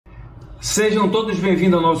Sejam todos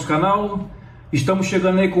bem-vindos ao nosso canal. Estamos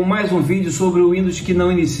chegando aí com mais um vídeo sobre o Windows que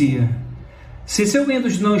não inicia. Se seu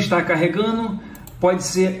Windows não está carregando, pode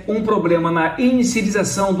ser um problema na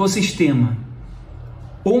inicialização do sistema.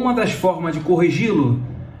 Uma das formas de corrigi-lo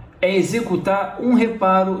é executar um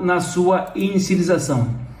reparo na sua inicialização.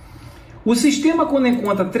 O sistema, quando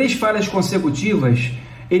encontra 3 falhas consecutivas,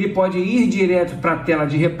 ele pode ir direto para a tela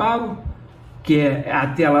de reparo, que é a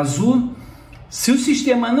tela azul. Se o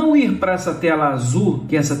sistema não ir para essa tela azul,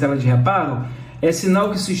 que é essa tela de reparo, é sinal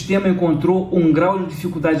que o sistema encontrou um grau de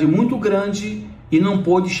dificuldade muito grande e não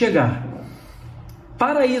pôde chegar.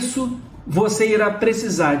 Para isso, você irá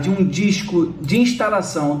precisar de um disco de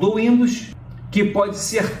instalação do Windows, que pode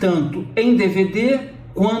ser tanto em DVD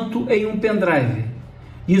quanto em um pendrive.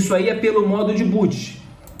 Isso aí é pelo modo de boot.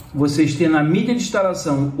 Vocês têm na mídia de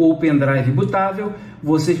instalação ou pendrive bootável,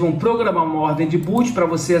 vocês vão programar uma ordem de boot para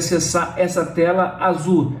você acessar essa tela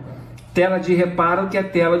azul, tela de reparo, que é a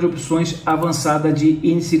tela de opções avançada de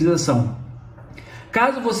inicialização.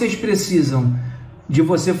 Caso vocês precisam de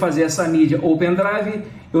você fazer essa mídia ou pendrive,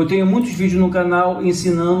 eu tenho muitos vídeos no canal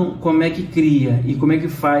ensinando como é que cria e como é que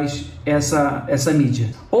faz essa mídia.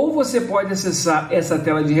 Ou você pode acessar essa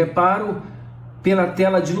tela de reparo pela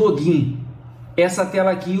tela de login. Essa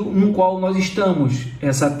tela aqui no qual nós estamos,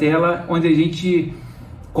 essa tela onde a gente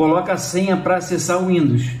coloca a senha para acessar o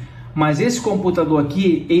Windows. Mas esse computador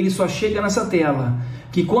aqui, ele só chega nessa tela,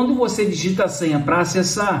 que quando você digita a senha para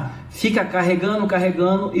acessar, fica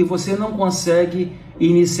carregando e você não consegue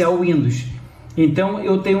iniciar o Windows. Então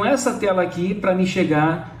eu tenho essa tela aqui para me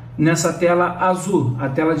chegar nessa tela azul, a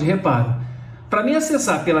tela de reparo. Para me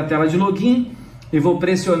acessar pela tela de login, eu vou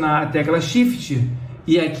pressionar a tecla Shift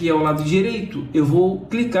e aqui ao lado direito eu vou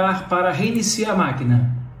clicar para reiniciar a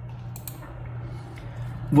máquina.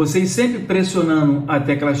 Vocês sempre pressionando a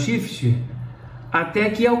tecla Shift até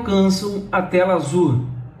que alcançam a tela azul,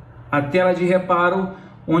 a tela de reparo,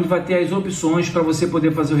 onde vai ter as opções para você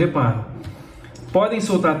poder fazer o reparo. Podem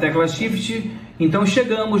soltar a tecla Shift, então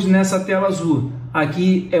chegamos nessa tela azul.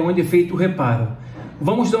 Aqui é onde é feito o reparo.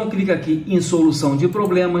 Vamos dar um clique aqui em solução de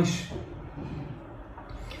problemas.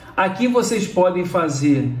 Aqui vocês podem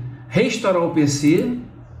fazer restaurar o PC,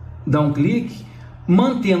 dar um clique,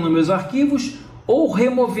 mantendo meus arquivos ou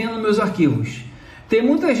removendo meus arquivos. Tem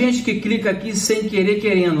muita gente que clica aqui sem querer,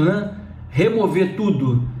 querendo, né? Remover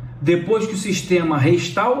tudo. Depois que o sistema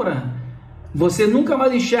restaura, você nunca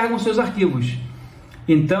mais enxerga os seus arquivos.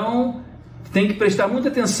 Então, tem que prestar muita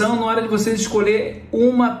atenção na hora de vocês escolher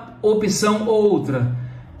uma opção ou outra.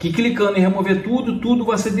 Que clicando em remover tudo, tudo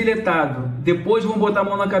vai ser deletado. Depois vão botar a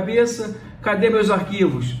mão na cabeça, cadê meus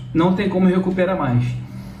arquivos? Não tem como recuperar mais.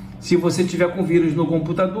 Se você tiver com vírus no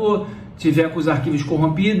computador, tiver com os arquivos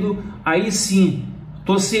corrompidos, aí sim,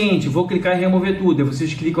 estou ciente, vou clicar em remover tudo. Aí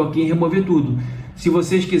vocês clicam aqui em remover tudo. Se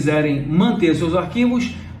vocês quiserem manter seus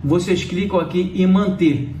arquivos, vocês clicam aqui em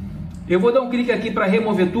manter. Eu vou dar um clique aqui para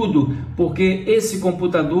remover tudo, porque esse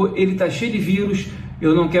computador ele está cheio de vírus.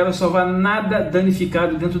 Eu não quero salvar nada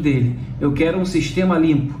danificado dentro dele. Eu quero um sistema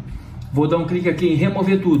limpo. Vou dar um clique aqui em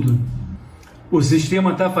remover tudo. O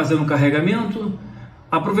sistema está fazendo um carregamento.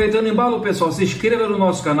 Aproveitando o embalo, pessoal, se inscreva no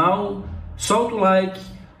nosso canal, solta o like,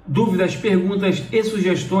 dúvidas, perguntas e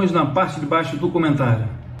sugestões na parte de baixo do comentário.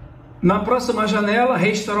 Na próxima janela,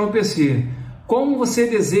 restaurar o PC. Como você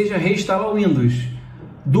deseja reinstalar o Windows?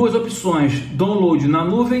 2 opções, download na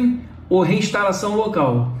nuvem ou reinstalação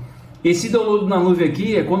local. Esse download na nuvem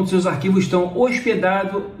aqui é quando seus arquivos estão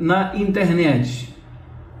hospedados na internet.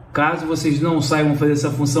 Caso vocês não saibam fazer essa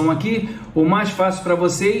função aqui, o mais fácil para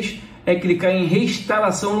vocês é clicar em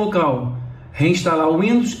reinstalação local. Reinstalar o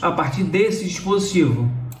Windows a partir desse dispositivo.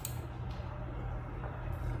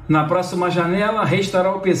 Na próxima janela,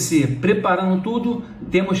 restaurar o PC. Preparando tudo,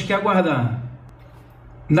 temos que aguardar.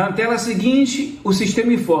 Na tela seguinte, o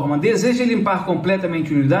sistema informa: deseja limpar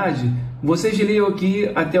completamente a unidade? Vocês leiam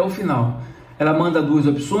aqui até o final. Ela manda 2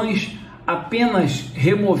 opções: apenas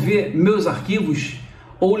remover meus arquivos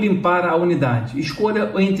ou limpar a unidade.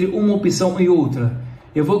 Escolha entre uma opção e outra.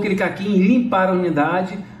 Eu vou clicar aqui em limpar a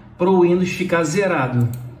unidade para o Windows ficar zerado.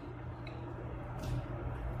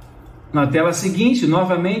 Na tela seguinte,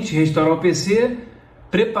 novamente, restaurar o PC,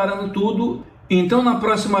 preparando tudo. Então, na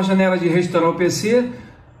próxima janela de restaurar o PC,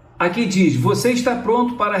 aqui diz: você está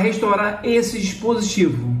pronto para restaurar esse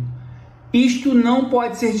dispositivo. Isto não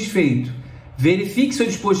pode ser desfeito. Verifique se seu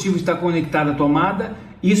dispositivo está conectado à tomada.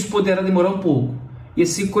 Isso poderá demorar um pouco.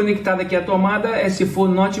 Esse conectado aqui à tomada é se for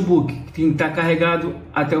notebook, que tem que estar carregado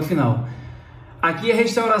até o final. Aqui a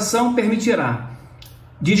restauração permitirá.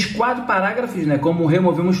 Diz 4 parágrafos, né? Como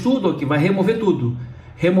removemos tudo, aqui vai remover tudo.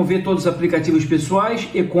 remover todos os aplicativos pessoais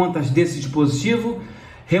e contas desse dispositivo,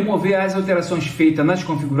 remover as alterações feitas nas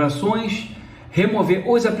configurações, remover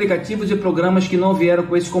os aplicativos e programas que não vieram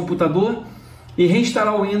com esse computador e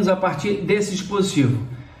reinstalar o Windows a partir desse dispositivo.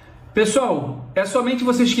 Pessoal, é somente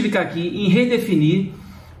vocês clicar aqui em redefinir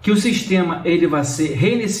que o sistema ele vai ser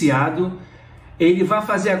reiniciado, ele vai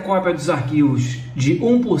fazer a cópia dos arquivos de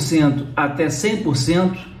 1% até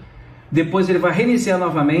 100%, depois ele vai reiniciar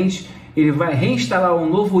novamente, ele vai reinstalar um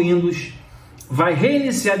novo Windows, vai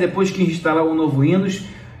reiniciar depois que instalar um novo Windows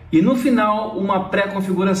e no final uma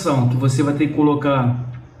pré-configuração que você vai ter que colocar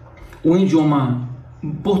o idioma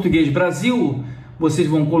português Brasil, vocês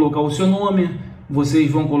vão colocar o seu nome,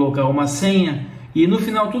 vocês vão colocar uma senha e no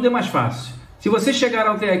final tudo é mais fácil. Se vocês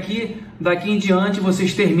chegaram até aqui, daqui em diante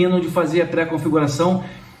vocês terminam de fazer a pré-configuração,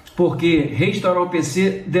 porque restaurar o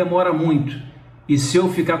PC demora muito. E se eu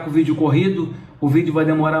ficar com o vídeo corrido, o vídeo vai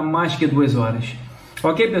demorar mais que 2 horas.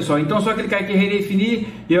 Ok, pessoal? Então é só clicar aqui em redefinir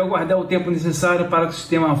e aguardar o tempo necessário para que o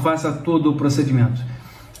sistema faça todo o procedimento.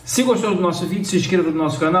 Se gostou do nosso vídeo, se inscreva no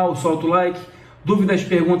nosso canal, solta o like. Dúvidas,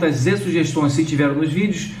 perguntas e sugestões, se tiver nos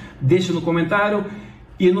vídeos, deixe no comentário.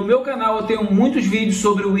 E no meu canal eu tenho muitos vídeos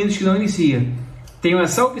sobre o Windows que não inicia. Tenho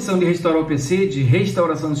essa opção de restaurar o PC, de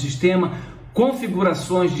restauração do sistema,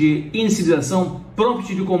 configurações de inicialização,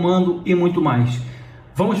 prompt de comando e muito mais.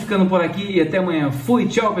 Vamos ficando por aqui e até amanhã. Fui,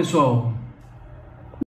 tchau pessoal!